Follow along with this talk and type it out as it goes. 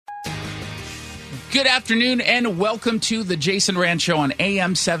Good afternoon and welcome to the Jason Rand Show on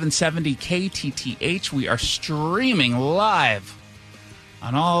AM 770 KTTH. We are streaming live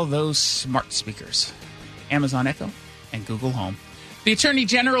on all those smart speakers, Amazon Echo and Google Home. The Attorney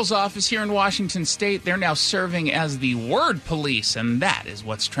General's office here in Washington State, they're now serving as the word police, and that is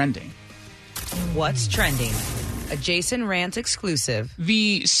what's trending. What's trending? A Jason Rant exclusive.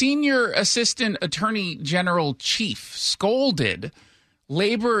 The Senior Assistant Attorney General Chief scolded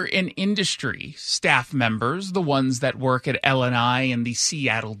labor and industry staff members, the ones that work at L&I and the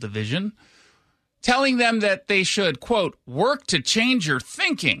Seattle division, telling them that they should, quote, work to change your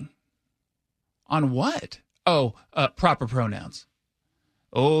thinking. On what? Proper pronouns.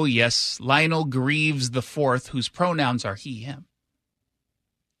 Oh, yes, Lionel Greaves IV, whose pronouns are he, him.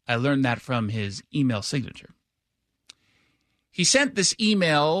 I learned that from his email signature. He sent this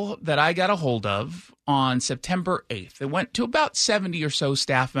email that I got a hold of on September 8th. It went to about 70 or so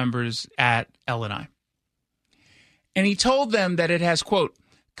staff members at L&I. And he told them that it has, quote,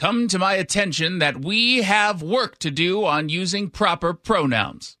 come to my attention that we have work to do on using proper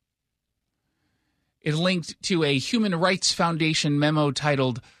pronouns. It linked to a Human Rights Foundation memo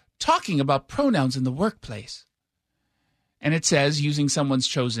titled, Talking About Pronouns in the Workplace. And it says using someone's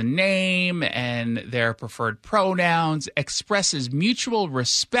chosen name and their preferred pronouns expresses mutual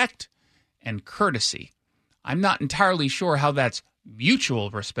respect and courtesy. I'm not entirely sure how that's mutual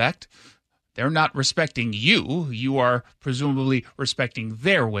respect. They're not respecting you. You are presumably respecting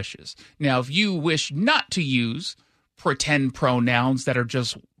their wishes. Now, if you wish not to use pretend pronouns that are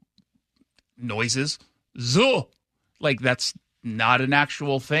just noises, zo, like that's not an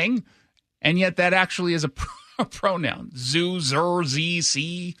actual thing, and yet that actually is a pronoun. Zoo, zer, z,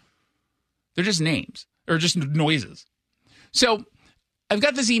 c. They're just names or just noises. So I've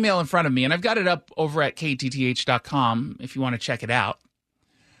got this email in front of me, and I've got it up over at kTTH.com if you want to check it out.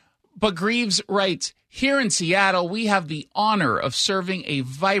 But Greaves writes, here in Seattle, we have the honor of serving a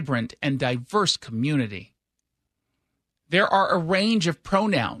vibrant and diverse community. There are a range of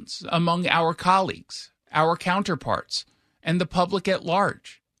pronouns among our colleagues, our counterparts, and the public at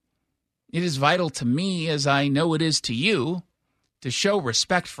large. It is vital to me, as I know it is to you, to show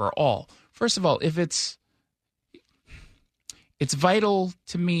respect for all. First of all, if it's vital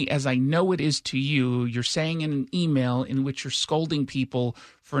to me, as I know it is to you, you're saying in an email in which you're scolding people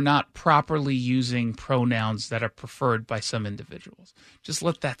for not properly using pronouns that are preferred by some individuals. Just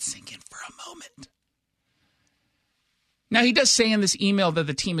let that sink in for a moment. Now, he does say in this email that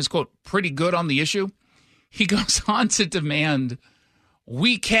the team is, quote, pretty good on the issue. He goes on to demand,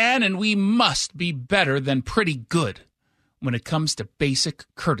 we can and we must be better than pretty good when it comes to basic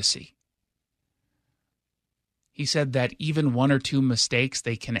courtesy. He said that even one or two mistakes,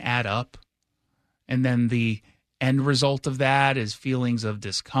 they can add up. And then the end result of that is feelings of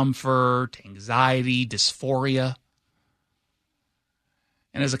discomfort, anxiety, dysphoria.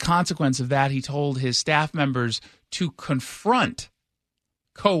 And as a consequence of that, he told his staff members to confront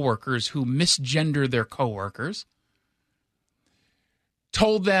coworkers who misgender their coworkers,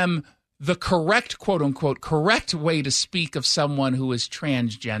 told them the correct, quote-unquote, correct way to speak of someone who is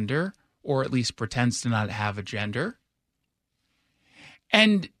transgender, or at least pretends to not have a gender.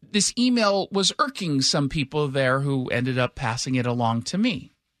 And this email was irking some people there who ended up passing it along to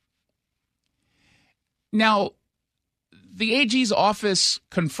me. Now, the AG's office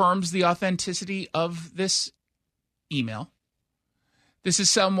confirms the authenticity of this email. This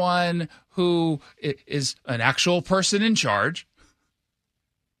is someone who is an actual person in charge.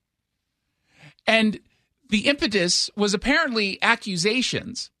 And the impetus was apparently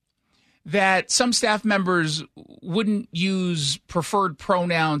accusations that some staff members wouldn't use preferred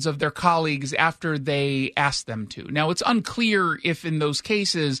pronouns of their colleagues after they asked them to. Now, it's unclear if in those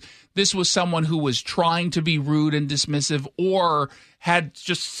cases this was someone who was trying to be rude and dismissive or had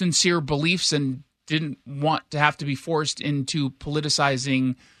just sincere beliefs and didn't want to have to be forced into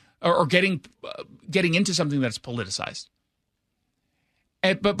politicizing or getting into something that's politicized.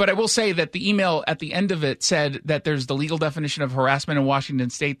 But I will say that the email at the end of it said that there's the legal definition of harassment in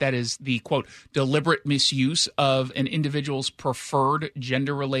Washington State. That is the, quote, deliberate misuse of an individual's preferred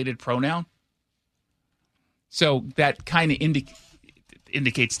gender-related pronoun. So that kind of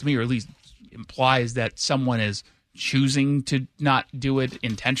indicates to me, or at least implies, that someone is choosing to not do it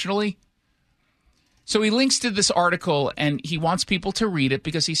intentionally. So he links to this article, and he wants people to read it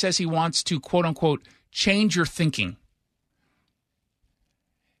because he says he wants to, quote unquote, change your thinking.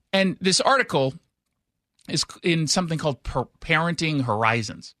 And this article is in something called Parenting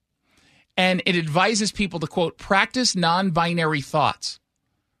Horizons. And it advises people to, quote, practice non-binary thoughts.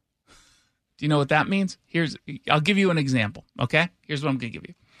 Do you know what that means? I'll give you an example, okay? Here's what I'm going to give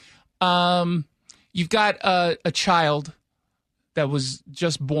you. You've got a child that was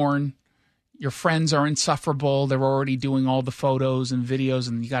just born. Your friends are insufferable. They're already doing all the photos and videos,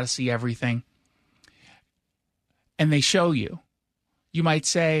 and you got to see everything. And they show you. You might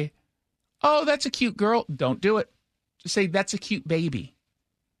say, oh, that's a cute girl. Don't do it. Just say, that's a cute baby.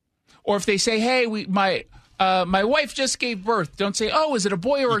 Or if they say, hey, my wife just gave birth. Don't say, oh, is it a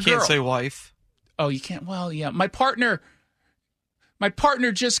boy or a girl? You can't say wife. Oh, you can't? Well, yeah. My partner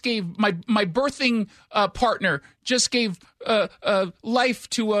just gave, my birthing partner just gave life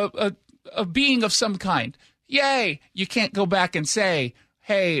to a being of some kind. Yay. You can't go back and say,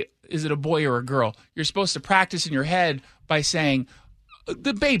 hey, is it a boy or a girl? You're supposed to practice in your head by saying,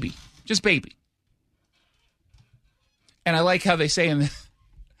 the baby, just baby. And I like how they say in the,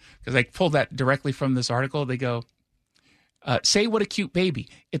 because I pulled that directly from this article. They go, say what a cute baby.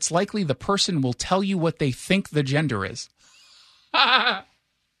 It's likely the person will tell you what they think the gender is. The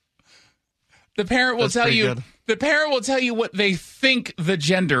parent will tell you. Good. The parent will tell you what they think the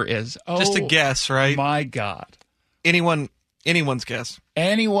gender is. Oh, just a guess, right? My God. Anyone's guess.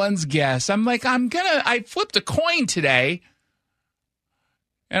 Anyone's guess. I'm like, I flipped a coin today,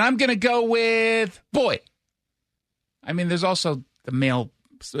 and I'm gonna go with boy. I mean, there's also the male.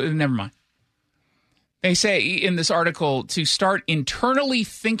 So never mind. They say in this article to start internally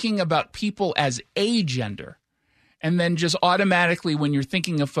thinking about people as a gender, and then just automatically, when you're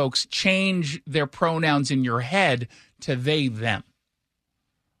thinking of folks, change their pronouns in your head to they, them.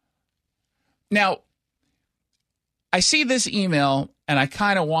 Now, I see this email, and I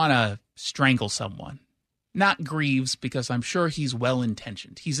kind of want to strangle someone. Not Greaves, because I'm sure he's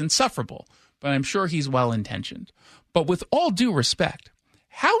well-intentioned. He's insufferable, but I'm sure he's well-intentioned. But with all due respect,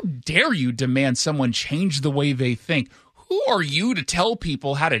 how dare you demand someone change the way they think? Who are you to tell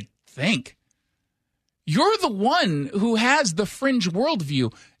people how to think? You're the one who has the fringe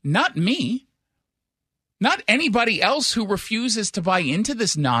worldview, not me. Not anybody else who refuses to buy into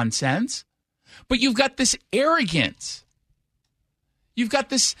this nonsense. But you've got this arrogance. You've got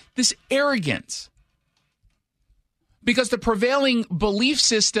this arrogance. Because the prevailing belief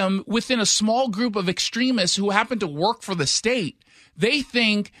system within a small group of extremists who happen to work for the state, they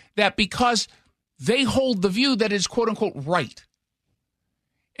think that because they hold the view that is quote unquote right,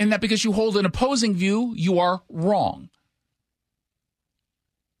 and that because you hold an opposing view, you are wrong.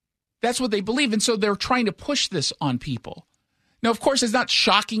 That's what they believe. And so they're trying to push this on people. Now, of course, it's not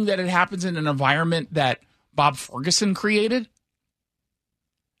shocking that it happens in an environment that Bob Ferguson created.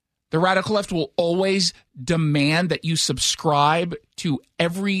 The radical left will always demand that you subscribe to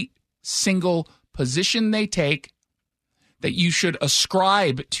every single position they take, that you should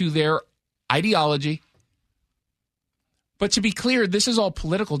ascribe to their ideology. But to be clear, this is all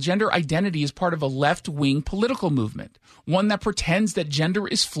political. Gender identity is part of a left-wing political movement, one that pretends that gender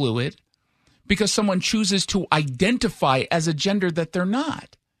is fluid because someone chooses to identify as a gender that they're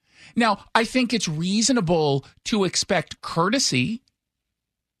not. Now, I think it's reasonable to expect courtesy,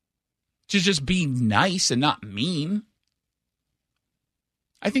 to just be nice and not mean.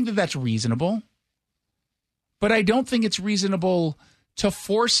 I think that that's reasonable. But I don't think it's reasonable to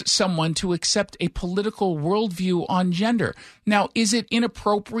force someone to accept a political worldview on gender. Now, is it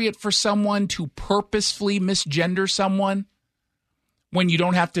inappropriate for someone to purposefully misgender someone when you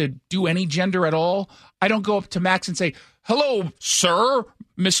don't have to do any gender at all? I don't go up to Max and say, hello, sir,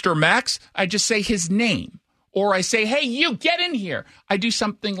 Mr. Max. I just say his name. Or I say, hey, you, get in here. I do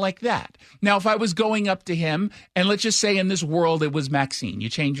something like that. Now, if I was going up to him, and let's just say in this world it was Maxine. You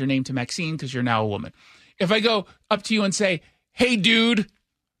change your name to Maxine because you're now a woman. If I go up to you and say, hey, dude,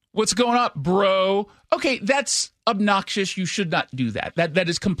 what's going on, bro? Okay, that's obnoxious. You should not do that. That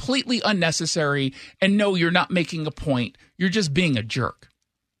is completely unnecessary. And no, you're not making a point. You're just being a jerk.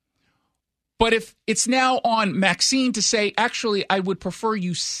 But if it's now on Maxine to say, actually, I would prefer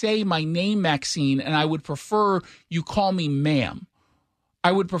you say my name, Maxine, and I would prefer you call me ma'am.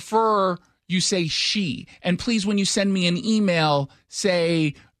 I would prefer you say she. And please, when you send me an email,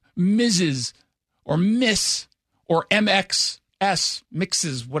 say Mrs. or Miss or MXS,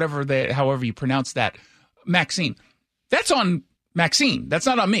 mixes, however you pronounce that, Maxine. That's on Maxine. That's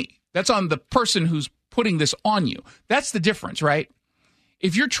not on me. That's on the person who's putting this on you. That's the difference, right?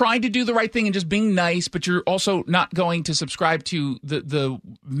 If you're trying to do the right thing and just being nice, but you're also not going to subscribe to the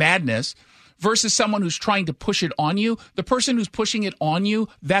madness versus someone who's trying to push it on you, the person who's pushing it on you,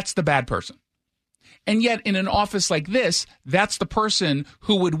 that's the bad person. And yet in an office like this, that's the person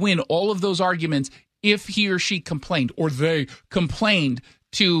who would win all of those arguments if he or she complained or they complained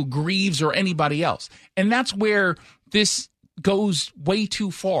to Greaves or anybody else. And that's where this goes way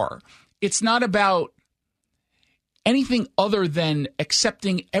too far. It's not about anything other than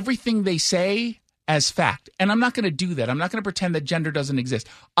accepting everything they say as fact. And I'm not going to do that. I'm not going to pretend that gender doesn't exist.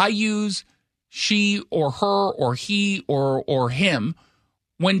 I use she or her or he or him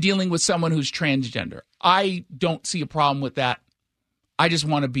when dealing with someone who's transgender. I don't see a problem with that. I just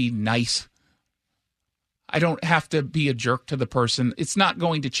want to be nice. I don't have to be a jerk to the person. It's not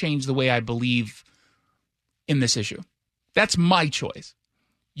going to change the way I believe in this issue. That's my choice.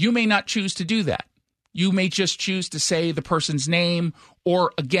 You may not choose to do that. You may just choose to say the person's name,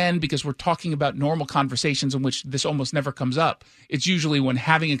 or again, because we're talking about normal conversations in which this almost never comes up. It's usually when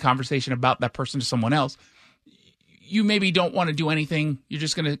having a conversation about that person to someone else. You maybe don't want to do anything. You're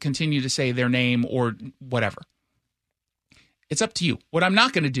just going to continue to say their name or whatever. It's up to you. What I'm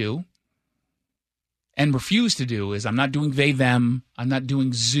not going to do and refuse to do is I'm not doing they, them. I'm not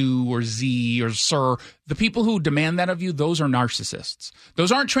doing zoo or z or sir. The people who demand that of you, those are narcissists.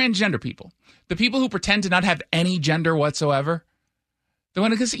 Those aren't transgender people. The people who pretend to not have any gender whatsoever, the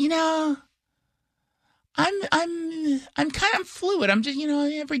one who goes, I'm kind of fluid. I'm just,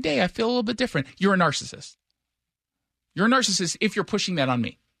 every day I feel a little bit different. You're a narcissist. You're a narcissist if you're pushing that on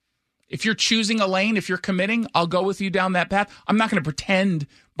me. If you're choosing a lane, if you're committing, I'll go with you down that path. I'm not going to pretend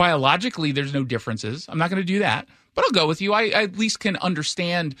biologically there's no differences. I'm not going to do that, but I'll go with you. I at least can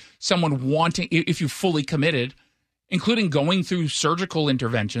understand someone wanting, if you fully committed, including going through surgical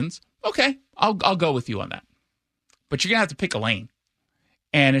interventions. Okay, I'll go with you on that. But you're going to have to pick a lane,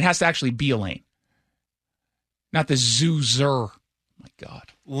 and it has to actually be a lane, not the zoo-zer. Oh, my God.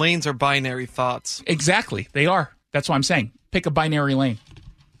 Lanes are binary thoughts. Exactly, they are. That's what I'm saying. Pick a binary lane.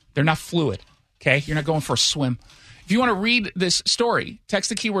 They're not fluid, okay? You're not going for a swim. If you want to read this story, text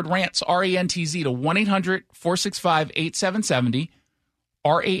the keyword RANTZ, R-A-N-T-Z, to 1-800-465-8770,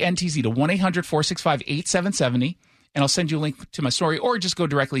 R-A-N-T-Z, to 1-800-465-8770, and I'll send you a link to my story, or just go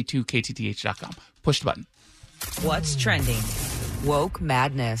directly to KTTH.com. Push the button. What's trending? Woke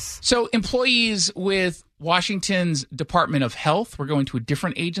madness. So employees with Washington's Department of Health, we're going to a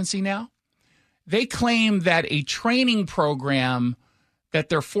different agency now, they claim that a training program that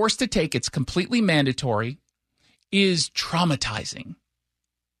they're forced to take, it's completely mandatory, is traumatizing.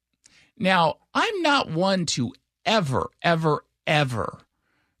 Now, I'm not one to ever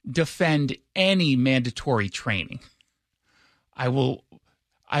defend any mandatory training. I will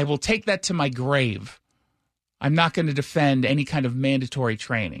take that to my grave. I'm not going to defend any kind of mandatory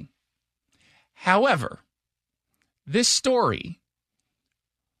training. However, this story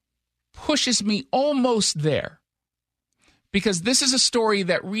pushes me almost there, because this is a story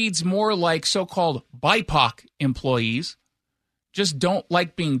that reads more like so-called BIPOC employees just don't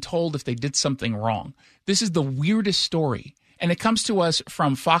like being told if they did something wrong. This is the weirdest story, and it comes to us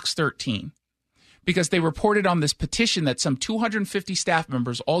from Fox 13, because they reported on this petition that some 250 staff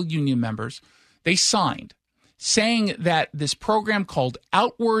members, all union members, they signed, saying that this program called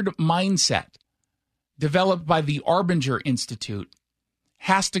Outward Mindset, developed by the Arbinger Institute,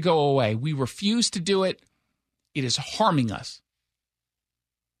 has to go away. We refuse to do it. It is harming us.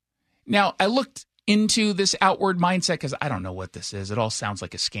 Now, I looked into this outward mindset because I don't know what this is. It all sounds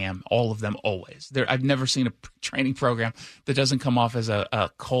like a scam. All of them always. I've never seen a training program that doesn't come off as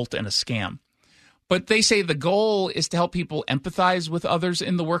a cult and a scam. But they say the goal is to help people empathize with others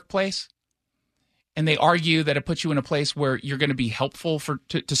in the workplace. And they argue that it puts you in a place where you're going to be helpful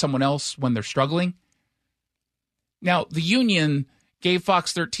to someone else when they're struggling. Now, the union gave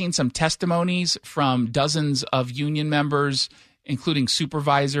Fox 13 some testimonies from dozens of union members, including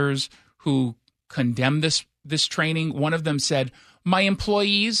supervisors, who condemned this training. One of them said, "My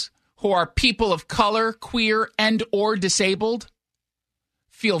employees, who are people of color, queer, and or disabled,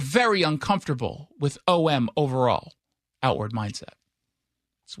 feel very uncomfortable with OM overall, outward mindset."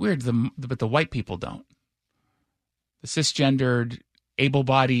 It's weird, but the white people don't. The cisgendered,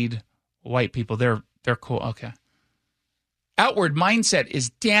 able-bodied white people, they're cool. Okay. Outward mindset is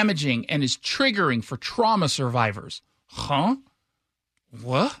damaging and is triggering for trauma survivors. Huh?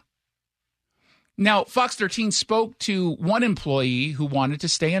 What? Now, Fox 13 spoke to one employee who wanted to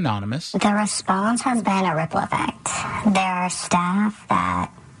stay anonymous. The response has been a ripple effect. There are staff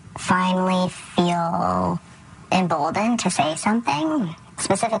that finally feel emboldened to say something,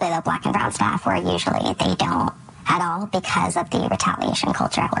 specifically the black and brown staff, where usually they don't at all because of the retaliation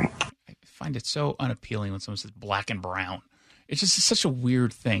culture at work. I find it so unappealing when someone says black and brown. It's just such a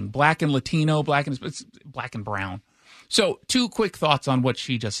weird thing. Black and Latino, it's black and brown. So 2 quick thoughts on what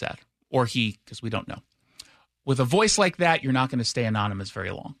she just said, or he, because we don't know. With a voice like that, you're not going to stay anonymous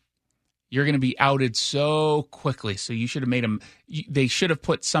very long. You're going to be outed so quickly. So you should have made them. They should have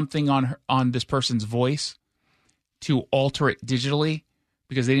put something on this person's voice to alter it digitally,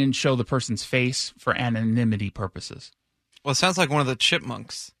 because they didn't show the person's face for anonymity purposes. Well, it sounds like one of the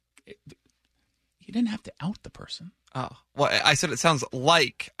chipmunks. You didn't have to out the person. Oh, well, I said it sounds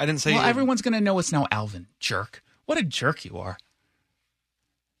like. I didn't say. Well, everyone's going to know it's now Alvin, jerk. What a jerk you are.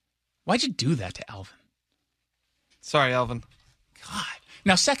 Why'd you do that to Alvin? Sorry, Alvin. God.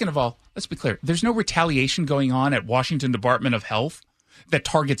 Now, second of all, let's be clear. There's no retaliation going on at Washington Department of Health that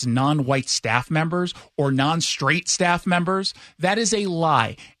targets non-white staff members or non-straight staff members. That is a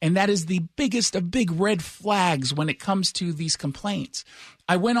lie. And that is the biggest of big red flags when it comes to these complaints.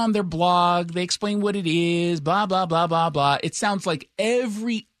 I went on their blog. They explain what it is, blah, blah, blah, blah, blah. It sounds like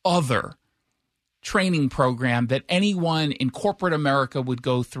every other training program that anyone in corporate America would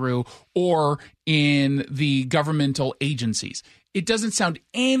go through or in the governmental agencies. It doesn't sound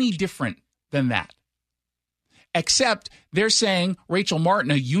any different than that. Except they're saying, Rachel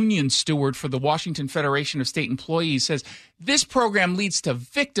Martin, a union steward for the Washington Federation of State Employees, says this program leads to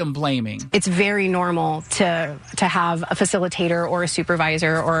victim blaming. It's very normal to have a facilitator or a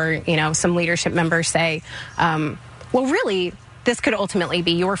supervisor or, some leadership members say, well, really, this could ultimately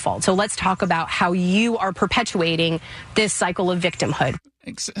be your fault. So let's talk about how you are perpetuating this cycle of victimhood.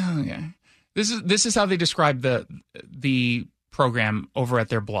 Okay. This is how they describe the program over at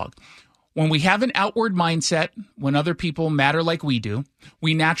their blog. When we have an outward mindset, when other people matter like we do,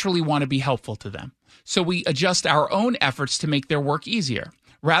 we naturally want to be helpful to them. So we adjust our own efforts to make their work easier.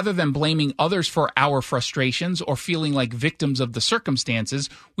 Rather than blaming others for our frustrations or feeling like victims of the circumstances,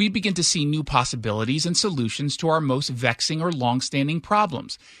 we begin to see new possibilities and solutions to our most vexing or long-standing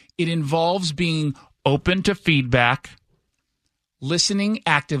problems. It involves being open to feedback, listening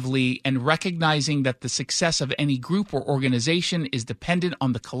actively, and recognizing that the success of any group or organization is dependent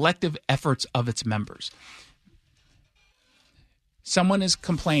on the collective efforts of its members. Someone is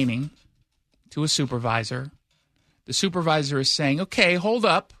complaining to a supervisor. The supervisor is saying, okay, hold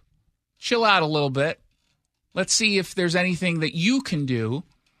up, chill out a little bit. Let's see if there's anything that you can do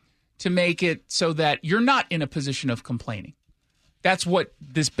to make it so that you're not in a position of complaining. That's what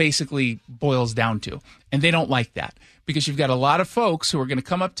this basically boils down to. And they don't like that because you've got a lot of folks who are going to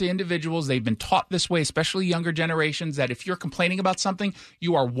come up to individuals. They've been taught this way, especially younger generations, that if you're complaining about something,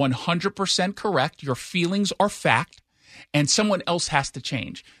 you are 100% correct. Your feelings are fact, and someone else has to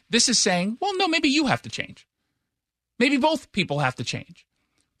change. This is saying, well, no, maybe you have to change. Maybe both people have to change.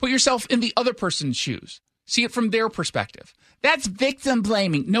 Put yourself in the other person's shoes. See it from their perspective. That's victim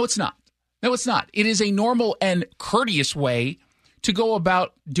blaming. No, it's not. No, it's not. It is a normal and courteous way to go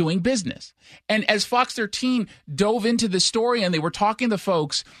about doing business. And as Fox 13 dove into the story and they were talking to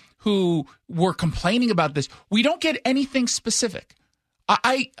folks who were complaining about this, we don't get anything specific.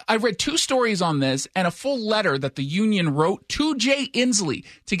 I read 2 stories on this and a full letter that the union wrote to Jay Inslee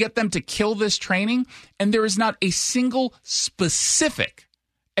to get them to kill this training, and there is not a single specific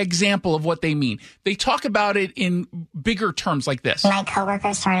example of what they mean. They talk about it in bigger terms like this. My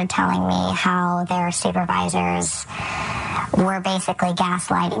coworkers started telling me how their supervisors were basically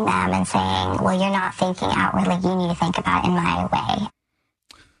gaslighting them and saying, well, you're not thinking outwardly. You need to think about it in my way.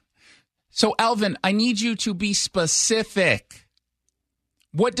 So, Alvin, I need you to be specific.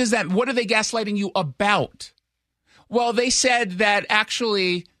 What are they gaslighting you about? Well, they said that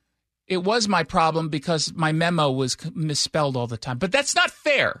actually it was my problem because my memo was misspelled all the time. But that's not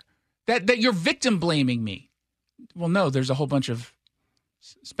fair. That you're victim blaming me. Well, no, there's a whole bunch of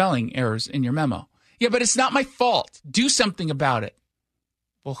spelling errors in your memo. Yeah, but it's not my fault. Do something about it.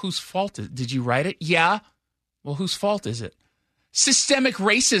 Well, whose fault is it? Did you write it? Yeah. Well, whose fault is it? Systemic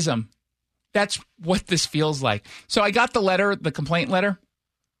racism. That's what this feels like. So I got the letter, the complaint letter.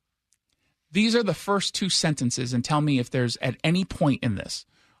 These are the first 2 sentences, and tell me if there's at any point in this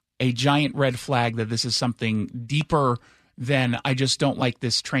a giant red flag that this is something deeper than I just don't like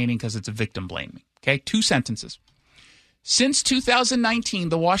this training because it's a victim blaming. Okay, 2 sentences. Since 2019,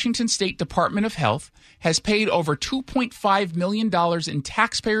 the Washington State Department of Health has paid over $2.5 million in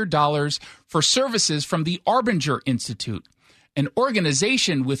taxpayer dollars for services from the Arbinger Institute, an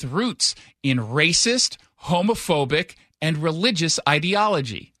organization with roots in racist, homophobic, and religious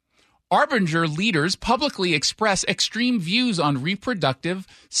ideology. Arbinger leaders publicly express extreme views on reproductive,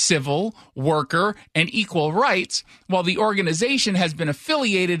 civil, worker, and equal rights, while the organization has been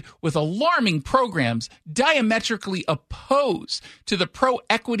affiliated with alarming programs diametrically opposed to the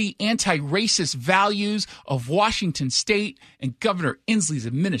pro-equity, anti-racist values of Washington State and Governor Inslee's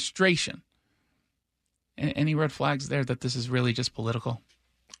administration. Any red flags there that this is really just political?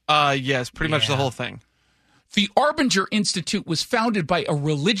 Yes, pretty much the whole thing. The Arbinger Institute was founded by a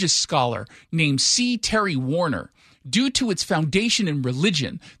religious scholar named C. Terry Warner. Due to its foundation in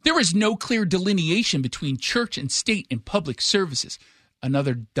religion, there is no clear delineation between church and state in public services.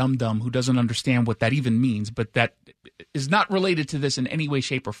 another dum-dum who doesn't understand what that even means, but that is not related to this in any way,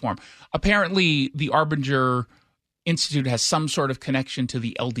 shape, or form. Apparently, the Arbinger Institute has some sort of connection to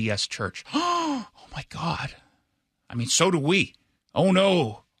the LDS Church. Oh, my God. I mean, so do we. Oh,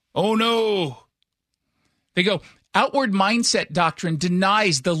 no. Oh, no. They go, outward mindset doctrine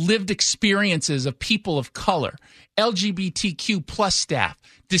denies the lived experiences of people of color, LGBTQ plus staff,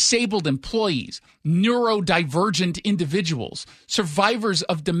 disabled employees, neurodivergent individuals, survivors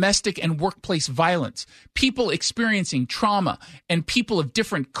of domestic and workplace violence, people experiencing trauma, and people of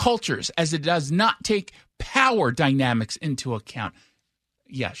different cultures, as it does not take power dynamics into account.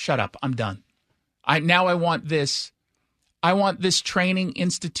 Yeah, shut up. I'm done. I want this training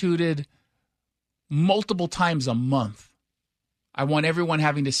instituted multiple times a month. I want everyone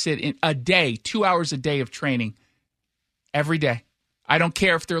having to sit in a day, 2 hours a day of training every day. I don't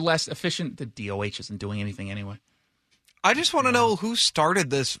care if they're less efficient. The DOH isn't doing anything anyway. I just want to know who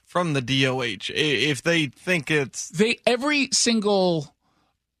started this from the DOH. If they think every single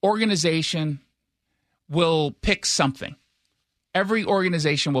organization will pick something. Every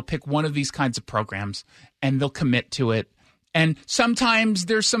organization will pick one of these kinds of programs, and they'll commit to it. And sometimes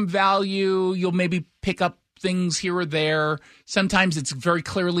there's some value. You'll maybe pick up things here or there. Sometimes it's very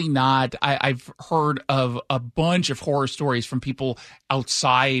clearly not. I've heard of a bunch of horror stories from people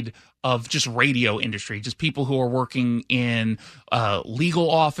outside of just radio industry, just people who are working in legal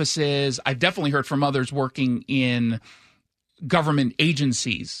offices. I've definitely heard from others working in government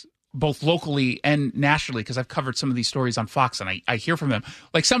agencies, both locally and nationally, because I've covered some of these stories on Fox, and I hear from them.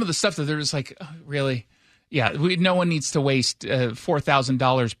 Like some of the stuff that they're just like, oh, really? Yeah, no one needs to waste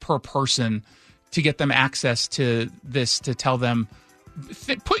 $4,000 per person to get them access to this, to tell them,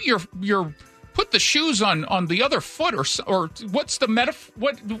 put the shoes on the other foot, or what's the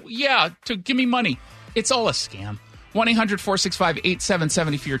metaphor? To give me money. It's all a scam.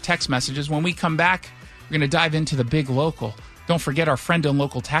 1-800-465-8770 for your text messages. When we come back, we're going to dive into the big local. Don't forget our friend and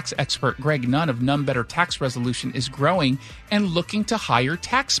local tax expert, Greg Nunn of Nunn Better Tax Resolution, is growing and looking to hire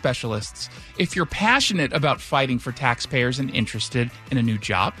tax specialists. If you're passionate about fighting for taxpayers and interested in a new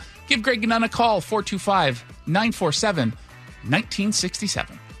job, give Greg Nunn a call,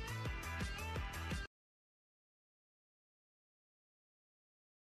 425-947-1967.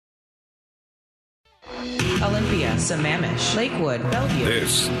 Olympia, Sammamish, Lakewood, Bellevue.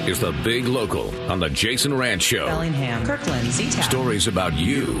 This is the Big Local on the Jason Ranch Show. Bellingham, Kirkland, Z-Town. Stories about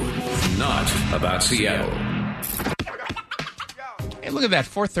you, not about Seattle. Hey, look at that,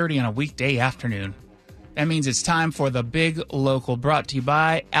 4:30 on a weekday afternoon. That means it's time for the Big Local, brought to you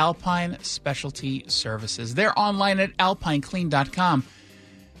by Alpine Specialty Services. They're online at alpineclean.com.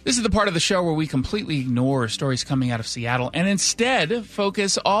 This is the part of the show where we completely ignore stories coming out of Seattle and instead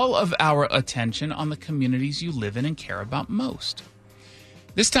focus all of our attention on the communities you live in and care about most.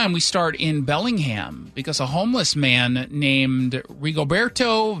 This time we start in Bellingham because a homeless man named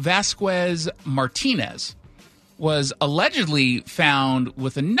Rigoberto Vasquez Martinez was allegedly found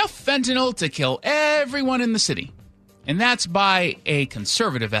with enough fentanyl to kill everyone in the city. And that's by a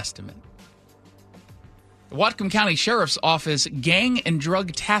conservative estimate. The Whatcom County Sheriff's Office Gang and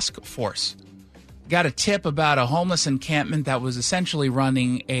Drug Task Force got a tip about a homeless encampment that was essentially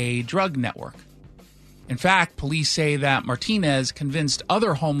running a drug network. In fact, police say that Martinez convinced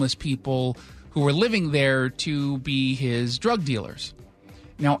other homeless people who were living there to be his drug dealers.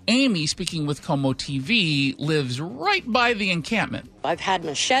 Now, Amy, speaking with Como TV, lives right by the encampment. I've had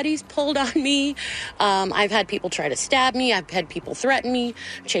machetes pulled on me. I've had people try to stab me. I've had people threaten me,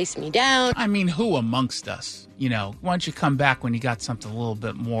 chase me down. I mean, who amongst us? You know, why don't you come back when you got something a little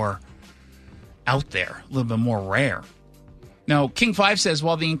bit more out there, a little bit more rare? Now, King 5 says,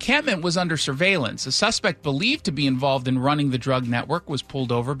 while the encampment was under surveillance, a suspect believed to be involved in running the drug network was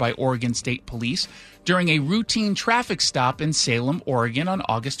pulled over by Oregon State Police during a routine traffic stop in Salem, Oregon on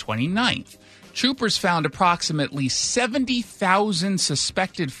August 29th. Troopers found approximately 70,000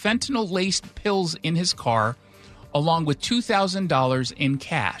 suspected fentanyl-laced pills in his car, along with $2,000 in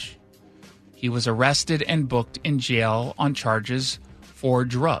cash. He was arrested and booked in jail on charges for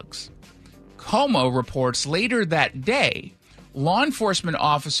drugs. Como reports later that day, law enforcement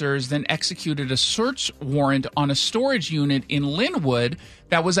officers then executed a search warrant on a storage unit in Linwood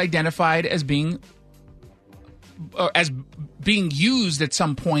that was identified as being used at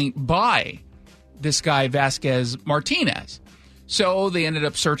some point by this guy Vasquez Martinez. So they ended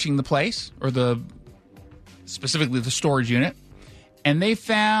up searching the place, or specifically the storage unit, and they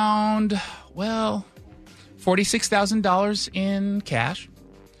found, $46,000 in cash,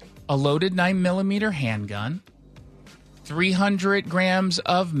 a loaded 9mm handgun, 300 grams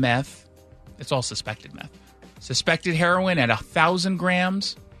of meth. It's all suspected meth. suspected heroin at 1,000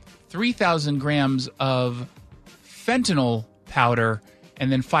 grams, 3,000 grams of fentanyl powder,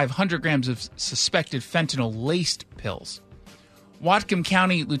 and then 500 grams of suspected fentanyl-laced pills. Whatcom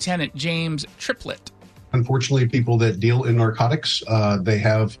County Lieutenant James Triplett. Unfortunately, people that deal in narcotics, they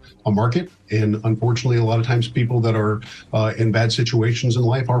have a market. And unfortunately, a lot of times people that are in bad situations in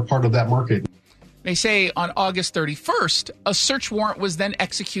life are part of that market. They say on August 31st, a search warrant was then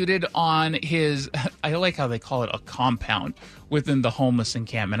executed on his, I like how they call it a compound within the homeless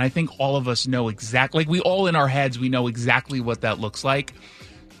encampment. I think all of us know exactly, like we all in our heads, we know exactly what that looks like.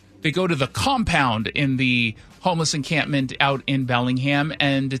 They go to the compound in the homeless encampment out in Bellingham,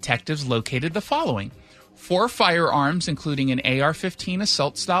 and detectives located the following: 4 firearms, including an AR-15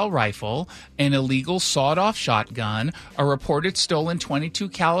 assault-style rifle, an illegal sawed-off shotgun, a reported stolen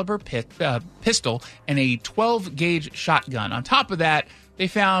 .22 caliber pistol, and a 12-gauge shotgun. On top of that, they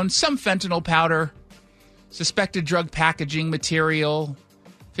found some fentanyl powder, suspected drug packaging material,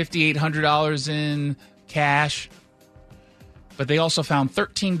 $5,800 in cash. But they also found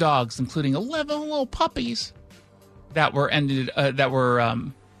 13 dogs, including 11 little puppies, that were they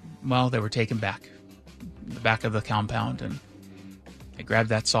were taken back. The back of the compound, and they grabbed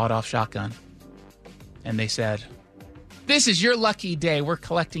that sawed-off shotgun, and they said, "This is your lucky day. We're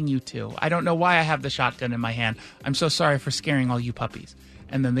collecting you too. I don't know why I have the shotgun in my hand. I'm so sorry for scaring all you puppies."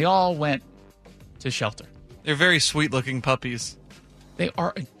 And then they all went to shelter. They're very sweet-looking puppies. They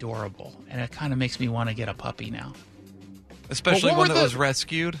are adorable, and it kind of makes me want to get a puppy now. Especially one that was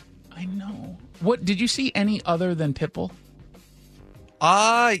rescued. I know. What did you see any other than Pitbull?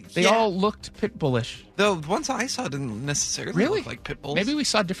 They all looked pit bullish. The ones I saw didn't necessarily look like pit bulls. Maybe we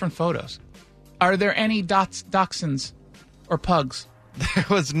saw different photos. Are there any dachshunds or pugs? There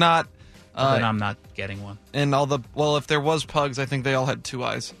was not. Then I'm not getting one. And if there was pugs, I think they all had 2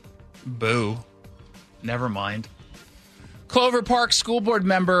 eyes. Boo. Never mind. Clover Park School Board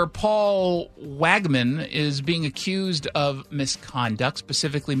member Paul Wagman is being accused of misconduct,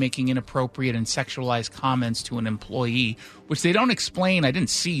 specifically making inappropriate and sexualized comments to an employee, which they don't explain. I didn't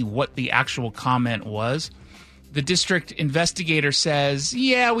see what the actual comment was. The district investigator says,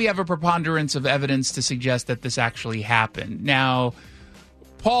 yeah, we have a preponderance of evidence to suggest that this actually happened. Now,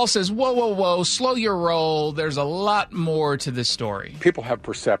 Paul says, whoa, slow your roll. There's a lot more to this story. People have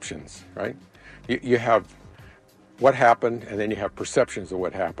perceptions, right? You have what happened, and then you have perceptions of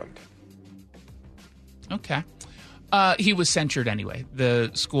what happened. Okay. He was censured anyway. The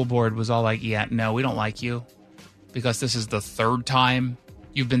school board was all like, yeah, no, we don't like you, because this is the 3rd time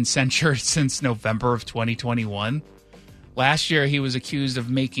you've been censured since November of 2021. Last year, he was accused of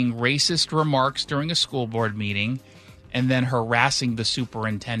making racist remarks during a school board meeting and then harassing the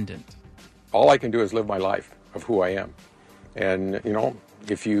superintendent. All I can do is live my life of who I am. And,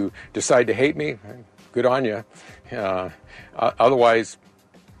 if you decide to hate me, good on you. Otherwise,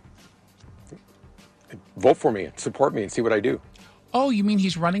 vote for me, support me, and see what I do. Oh, you mean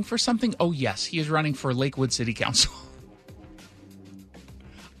he's running for something? Oh, yes, he is running for Lakewood City Council.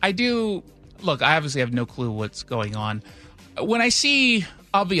 I obviously have no clue what's going on. When I see,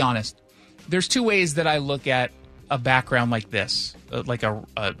 I'll be honest, there's 2 ways that I look at a background like this, like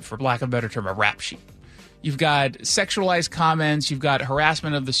for lack of a better term, a rap sheet. You've got sexualized comments, you've got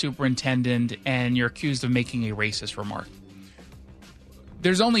harassment of the superintendent, and you're accused of making a racist remark.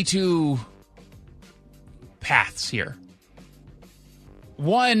 There's only 2 paths here.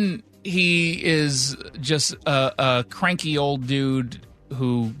 One, he is just a cranky old dude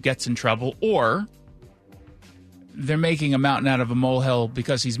who gets in trouble, or they're making a mountain out of a molehill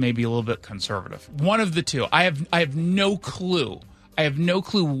because he's maybe a little bit conservative. One of the 2. I have no clue. I have no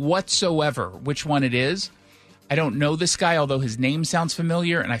clue whatsoever which one it is. I don't know this guy, although his name sounds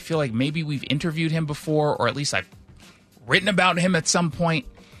familiar, and I feel like maybe we've interviewed him before, or at least I've written about him at some point.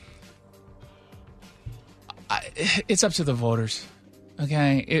 It's up to the voters,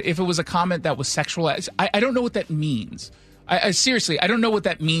 okay? If it was a comment that was sexualized, I don't know what that means. Seriously, I don't know what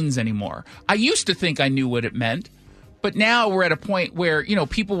that means anymore. I used to think I knew what it meant, but now we're at a point where,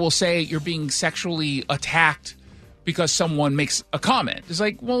 people will say you're being sexually attacked because someone makes a comment. It's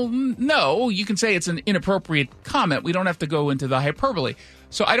like, well, no, you can say it's an inappropriate comment. We don't have to go into the hyperbole.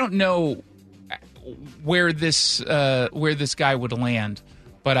 So I don't know where this guy would land,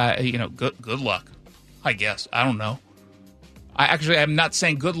 but good luck, I guess. I don't know. I'm not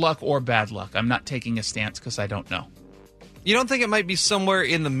saying good luck or bad luck. I'm not taking a stance because I don't know. You don't think it might be somewhere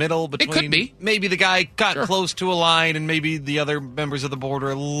in the middle between? It could be. Maybe the guy got close to a line, and maybe the other members of the board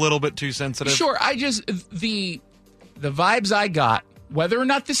are a little bit too sensitive. Sure. The vibes I got, whether or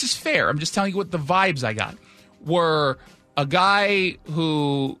not this is fair, I'm just telling you what the vibes I got, were a guy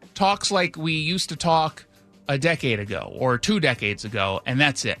who talks like we used to talk a decade ago or 2 decades ago, and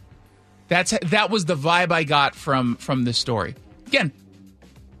that's it. That was the vibe I got from this story. Again,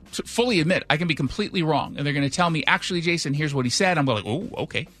 to fully admit, I can be completely wrong, and they're going to tell me, actually, Jason, here's what he said. I'm going, oh,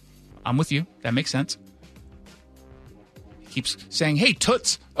 okay. I'm with you. That makes sense. He keeps saying, hey,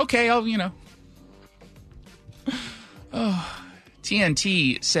 toots. Okay, I'll, Oh,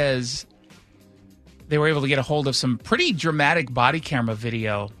 TNT says they were able to get a hold of some pretty dramatic body camera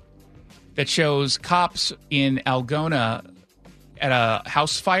video that shows cops in Algona at a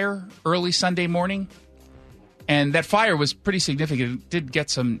house fire early Sunday morning. And that fire was pretty significant. It did get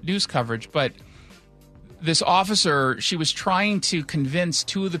some news coverage, but this officer, she was trying to convince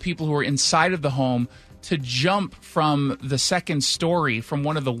 2 of the people who were inside of the home to jump from the second story from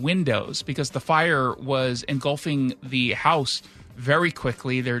one of the windows because the fire was engulfing the house very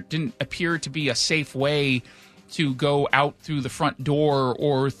quickly. There didn't appear to be a safe way to go out through the front door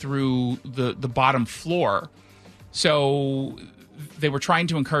or through the bottom floor. So they were trying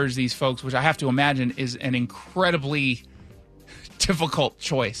to encourage these folks, which I have to imagine is an incredibly difficult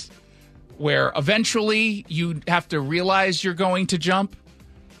choice, where eventually you have to realize you're going to jump,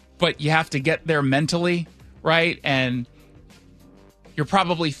 but you have to get there mentally, right? And you're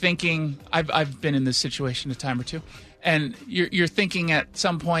probably thinking, I've been in this situation a time or two, and you're thinking at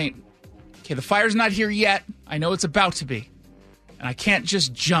some point, okay, the fire's not here yet. I know it's about to be, and I can't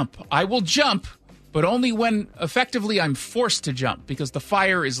just jump. I will jump, but only when effectively I'm forced to jump because the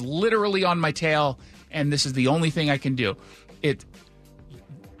fire is literally on my tail, and this is the only thing I can do. It's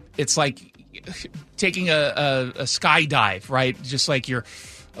like taking a skydive, right? Just like you're,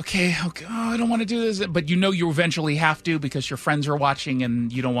 okay, I don't want to do this, but you eventually have to because your friends are watching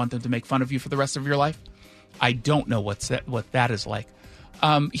and you don't want them to make fun of you for the rest of your life. I don't know what that is like.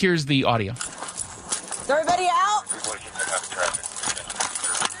 Here's the audio. Is everybody out?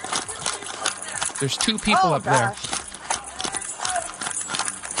 There's 2 people up there. Are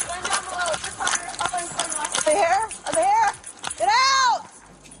they here? Are they here? Get out!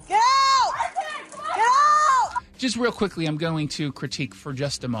 Get out! Get out! Just real quickly, I'm going to critique for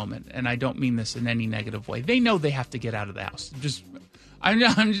just a moment, and I don't mean this in any negative way. They know they have to get out of the house.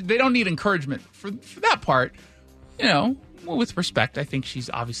 They don't need encouragement for that part. With respect, I think she's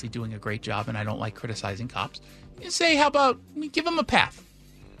obviously doing a great job, and I don't like criticizing cops. You say, how about give them a path?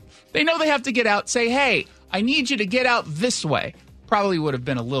 They know they have to get out. Say, hey, I need you to get out this way. Probably would have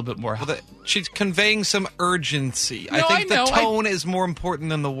been a little bit more helpful. She's conveying some urgency. No, I think the tone is more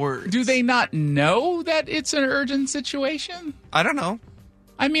important than the words. Do they not know that it's an urgent situation? I don't know.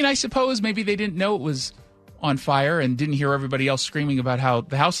 I mean, I suppose maybe they didn't know it was on fire and didn't hear everybody else screaming about how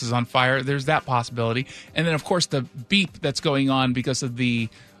the house is on fire. There's that possibility. And then, of course, the beep that's going on because of the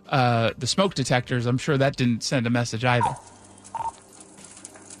smoke detectors, I'm sure that didn't send a message either.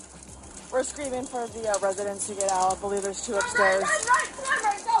 We're screaming for the residents to get out. I believe there's 2 upstairs.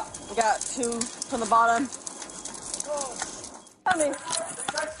 We got 2 from the bottom. Tell me.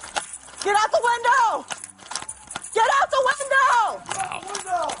 Get out the window! Get out the window! Wow.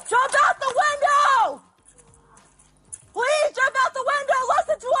 Jump out the window! Please jump out the window!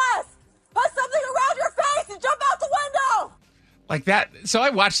 Listen to us! Put something around your face and jump out the window! Like that. So I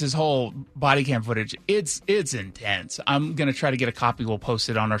watched this whole body cam footage. It's intense. I'm going to try to get a copy. We'll post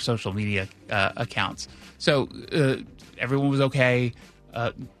it on our social media accounts. So everyone was okay.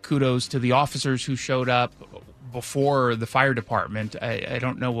 Kudos to the officers who showed up before the fire department. I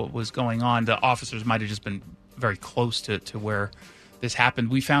don't know what was going on. The officers might have just been very close to where this happened.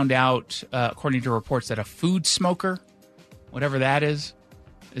 We found out, according to reports, that a food smoker, whatever that is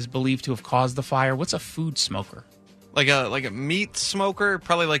believed to have caused the fire. What's a food smoker? Like a meat smoker,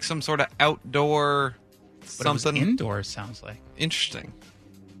 probably like some sort of outdoor something. It was indoors, sounds like. Interesting.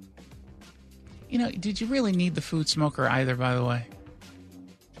 Did you really need the food smoker either, by the way?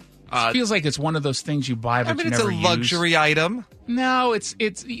 It feels like it's one of those things you buy but you never use. It's a luxury item. No, it's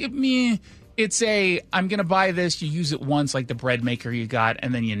I'm going to buy this, you use it once like the bread maker you got,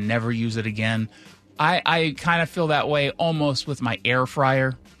 and then you never use it again. I kind of feel that way almost with my air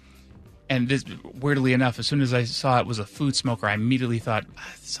fryer. And this, weirdly enough, as soon as I saw it was a food smoker, I immediately thought,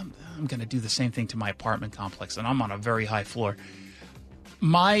 I'm going to do the same thing to my apartment complex, and I'm on a very high floor.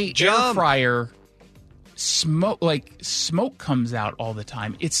 My air fryer, smoke comes out all the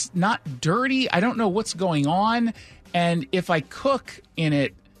time. It's not dirty. I don't know what's going on. And if I cook in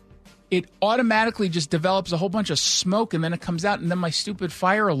it, it automatically just develops a whole bunch of smoke, and then it comes out, and then my stupid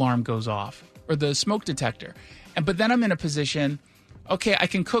fire alarm goes off, or the smoke detector. But then I'm in a position... Okay, I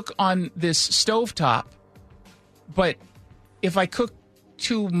can cook on this stovetop, but if I cook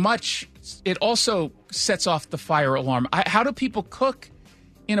too much, it also sets off the fire alarm. How do people cook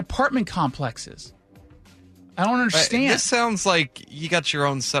in apartment complexes? I don't understand. This sounds like you got your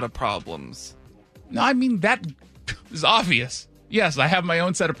own set of problems. No, I mean, that is obvious. Yes, I have my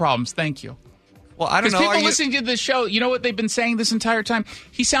own set of problems. Thank you. Well, I don't know. Because people listening to this show, you know what they've been saying this entire time?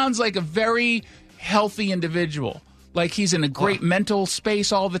 He sounds like a very healthy individual. Like he's in a great mental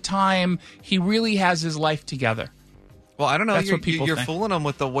space all the time. He really has his life together. Well, I don't know. That's what people you're think. fooling them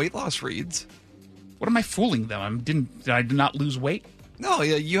with the weight loss reads. What am I fooling them? Did I not lose weight? No,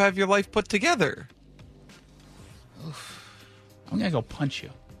 you have your life put together. I'm going to go punch you.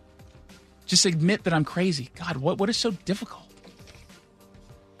 Just admit that I'm crazy. God, what is so difficult?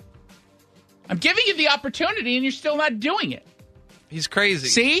 I'm giving you the opportunity and you're still not doing it. He's crazy.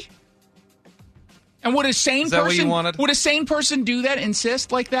 See? And would a sane Is that person what you wanted? Would a sane person do that,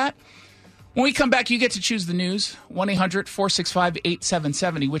 insist like that? When we come back, you get to choose the news.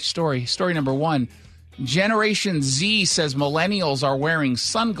 1-800-465-8770. Which story? Story number 1. Generation Z says millennials are wearing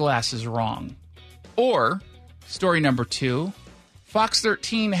sunglasses wrong. Or, story number 2, Fox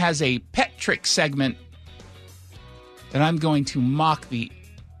 13 has a pet trick segment that I'm going to mock the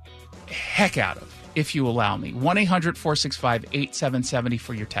heck out of, if you allow me. 1-800-465-8770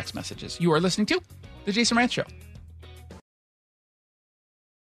 for your text messages. You are listening to The Jason Rantz Show.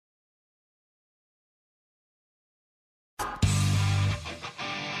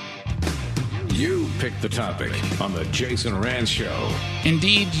 You pick the topic on The Jason Rantz Show.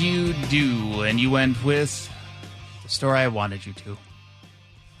 Indeed you do, and you went with the story I wanted you to.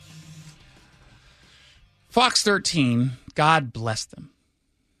 Fox 13, God bless them.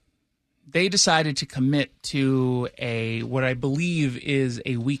 They decided to commit to what I believe is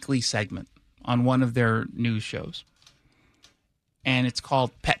a weekly segment on one of their news shows. And it's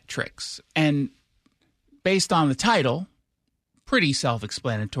called Pet Tricks. And based on the title, pretty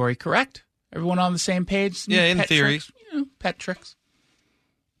self-explanatory, correct? Everyone on the same page? Yeah, in theory. Tricks? Pet tricks.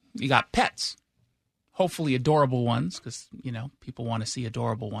 You got pets. Hopefully adorable ones, because, people want to see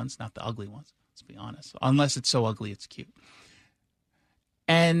adorable ones, not the ugly ones. Let's be honest. Unless it's so ugly, it's cute.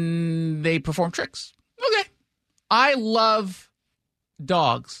 And they perform tricks. Okay. I love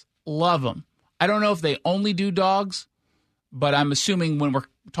dogs. Love them. I don't know if they only do dogs, but I'm assuming when we're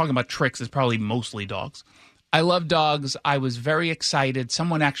talking about tricks, it's probably mostly dogs. I love dogs. I was very excited.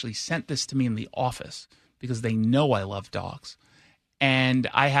 Someone actually sent this to me in the office because they know I love dogs. And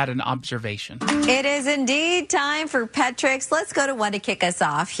I had an observation. It is indeed time for Pet Tricks. Let's go to one to kick us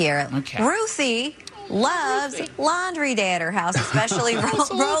off here. Okay. Ruthie loves laundry day at her house, especially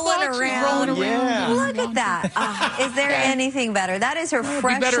rolling around. Yeah. Look at that. Is there anything better? That is her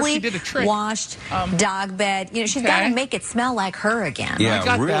freshly washed dog bed. She's got to make it smell like her again.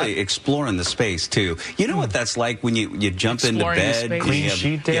 Yeah, really exploring the space, too. You know what that's like when you jump into bed? Clean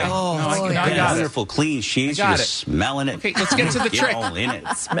sheet day. Wonderful clean sheets. You're just smelling it. Okay, let's get to the trick. All in it.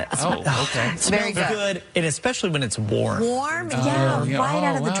 Okay. It smells good, and especially when it's warm. Warm? Right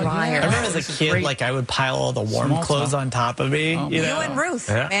out of the dryer. I remember as a kid, I would pile all the warm clothes on top of me. You and Ruth,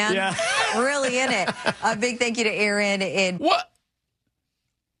 man. Yeah. Really in it. A big thank you to Aaron. What?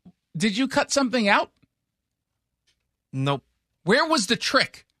 Did you cut something out? Nope. Where was the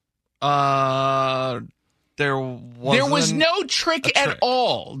trick? There was no trick at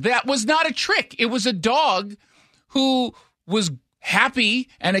all. That was not a trick. It was a dog who was happy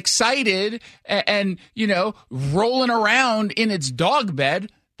and excited and rolling around in its dog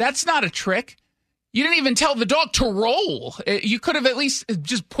bed. That's not a trick. You didn't even tell the dog to roll. You could have at least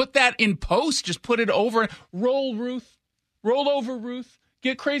just put that in post. Just put it over. Roll, Ruth. Roll over, Ruth.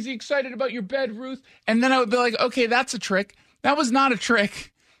 Get crazy excited about your bed, Ruth. And then I would be like, okay, that's a trick. That was not a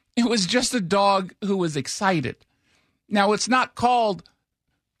trick. It was just a dog who was excited. Now, it's not called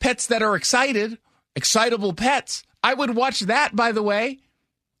Pets That Are Excited, Excitable Pets. I would watch that, by the way.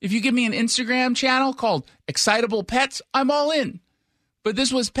 If you give me an Instagram channel called Excitable Pets, I'm all in. But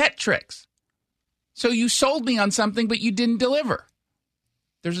this was Pet Tricks. So you sold me on something, but you didn't deliver.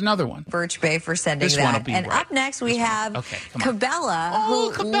 There's another one. Birch Bay for sending this that. And up next, we have Cabela, who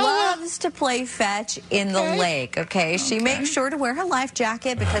loves to play fetch in the lake. Okay, she makes sure to wear her life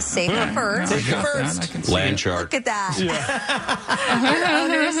jacket because safety first. Safety first. Land shark. Look at that. Her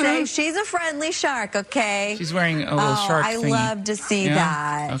owners say she's a friendly shark. Okay. She's wearing a little shark I thingy. love to see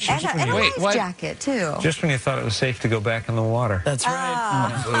that. Okay. And a life jacket too. Just when you thought it was safe to go back in the water. That's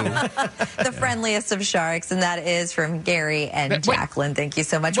right. The friendliest of sharks, and that is from Gary and Jacqueline. Thank you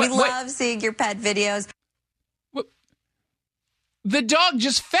so much. We love seeing your pet videos. The dog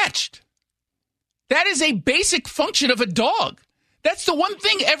just fetched. That is a basic function of a dog. That's the one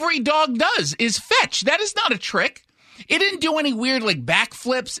thing every dog does is fetch. That is not a trick. It didn't do any weird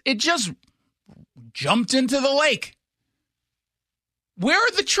backflips. It just jumped into the lake. Where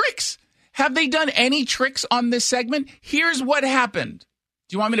are the tricks? Have they done any tricks on this segment? Here's what happened.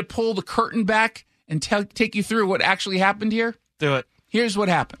 Do you want me to pull the curtain back and take you through what actually happened here? Do it. Here's what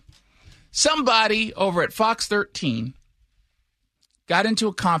happened. Somebody over at Fox 13 got into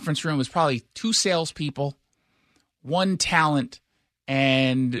a conference room. It was probably 2 salespeople, 1 talent,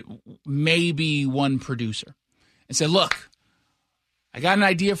 and maybe 1 producer, and said, look, I got an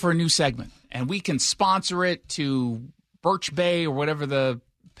idea for a new segment, and we can sponsor it to Birch Bay or whatever the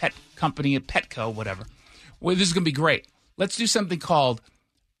pet company, Petco, whatever. Well, this is going to be great. Let's do something called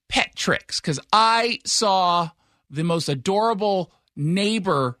Pet Tricks, because I saw the most adorable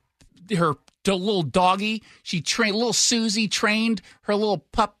neighbor, her little doggy. She trained, little Susie trained her little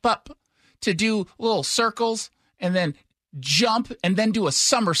pup to do little circles and then jump and then do a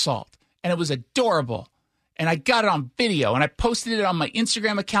somersault. And it was adorable. And I got it on video and I posted it on my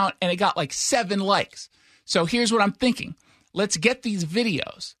Instagram account and it got like 7 likes. So here's what I'm thinking. Let's get these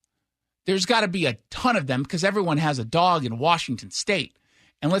videos. There's got to be a ton of them because everyone has a dog in Washington State.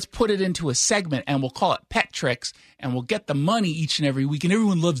 And let's put it into a segment and we'll call it Pet Tricks and we'll get the money each and every week. And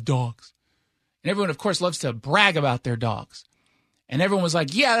everyone loves dogs. And everyone, of course, loves to brag about their dogs. And everyone was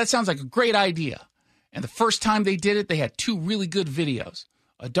like, yeah, that sounds like a great idea. And the first time they did it, they had 2 really good videos.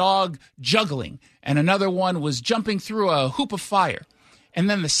 A dog juggling, and another one was jumping through a hoop of fire. And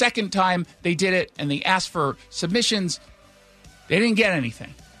then the second time they did it and they asked for submissions, they didn't get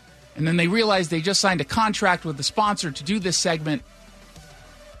anything. And then they realized they just signed a contract with the sponsor to do this segment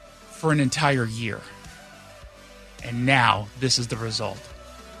for an entire year. And now this is the result.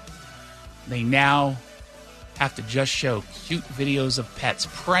 They now have to just show cute videos of pets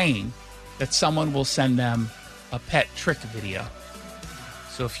praying that someone will send them a pet trick video.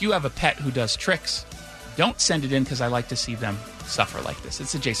 So if you have a pet who does tricks, don't send it in because I like to see them suffer like this.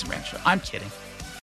 It's the Jason Rand Show. I'm kidding.